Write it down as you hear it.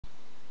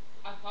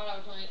thought I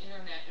was on the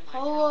internet in my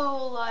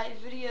Hello, live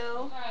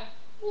video. Okay.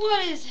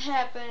 What is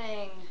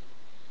happening?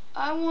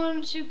 I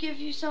want to give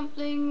you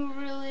something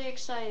really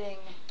exciting,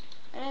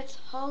 and it's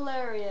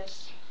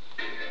hilarious.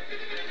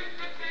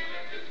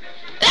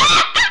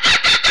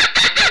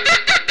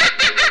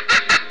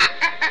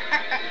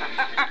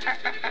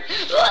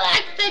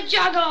 That's the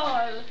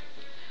juggle!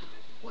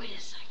 Wait a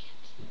second.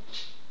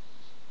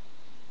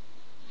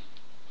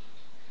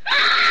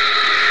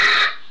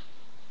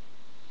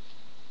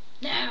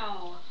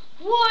 Now,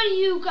 what do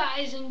you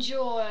guys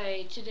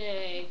enjoy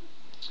today?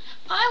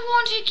 I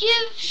want to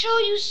show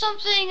you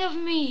something of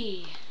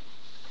me.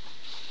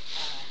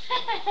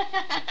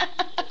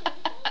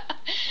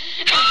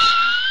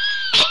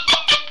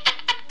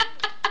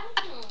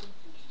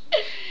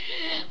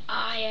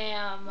 I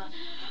am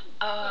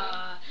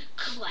a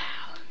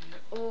clown,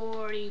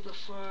 or you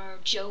prefer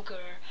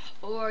Joker,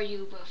 or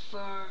you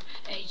prefer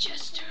a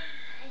jester.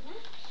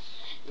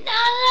 Now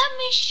let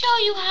me show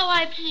you how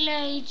I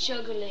play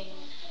juggling.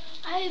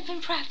 I've been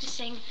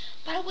practicing,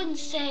 but I wouldn't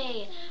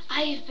say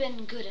I've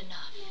been good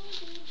enough.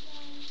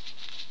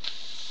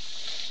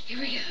 Here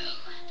we go.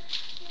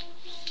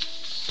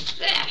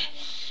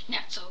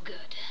 Not so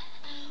good.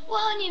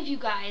 Well, any of you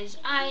guys,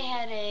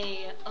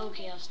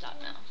 okay, I'll stop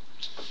now.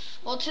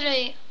 Well,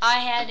 today I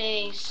had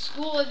a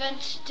school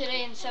event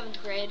today in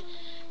 7th grade,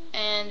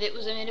 and it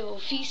was a medieval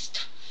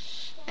feast.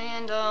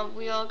 And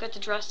we all got to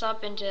dress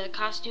up into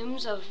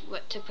costumes of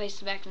what took place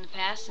back in the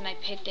past, and I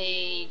picked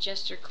a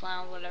jester,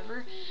 clown,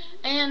 whatever,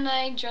 and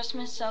I dressed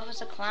myself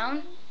as a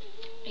clown.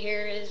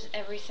 Here is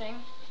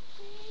everything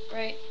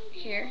right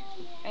here.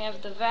 I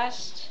have the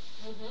vest,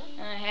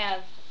 and I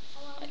have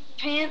like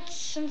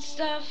pants and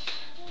stuff.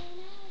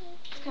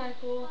 It's kind of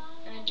cool,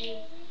 and I do,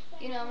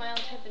 you know, my own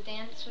type of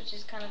dance, which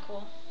is kind of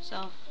cool.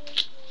 So,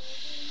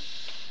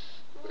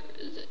 where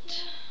is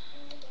it?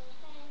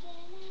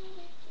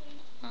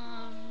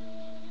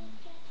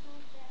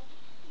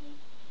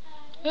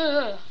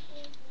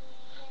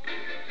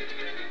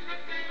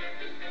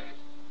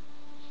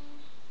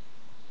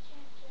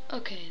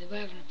 Okay, we're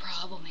having a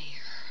problem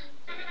here.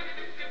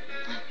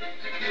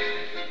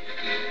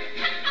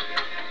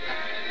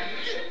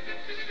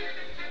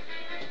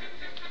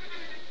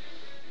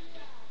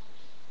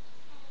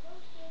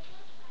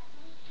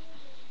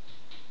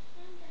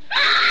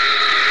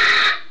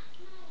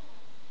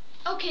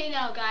 Okay,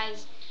 now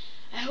guys,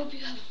 I hope you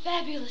have a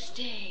fabulous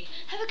day.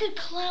 Have a good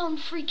clown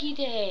freaky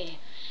day.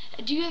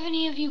 Do you have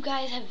any of you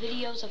guys have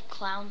videos of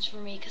clowns for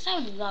me? Because I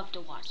would love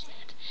to watch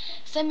that.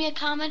 Send me a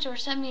comment or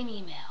send me an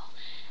email.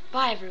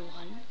 Bye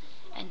everyone,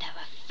 and have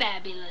a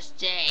fabulous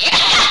day.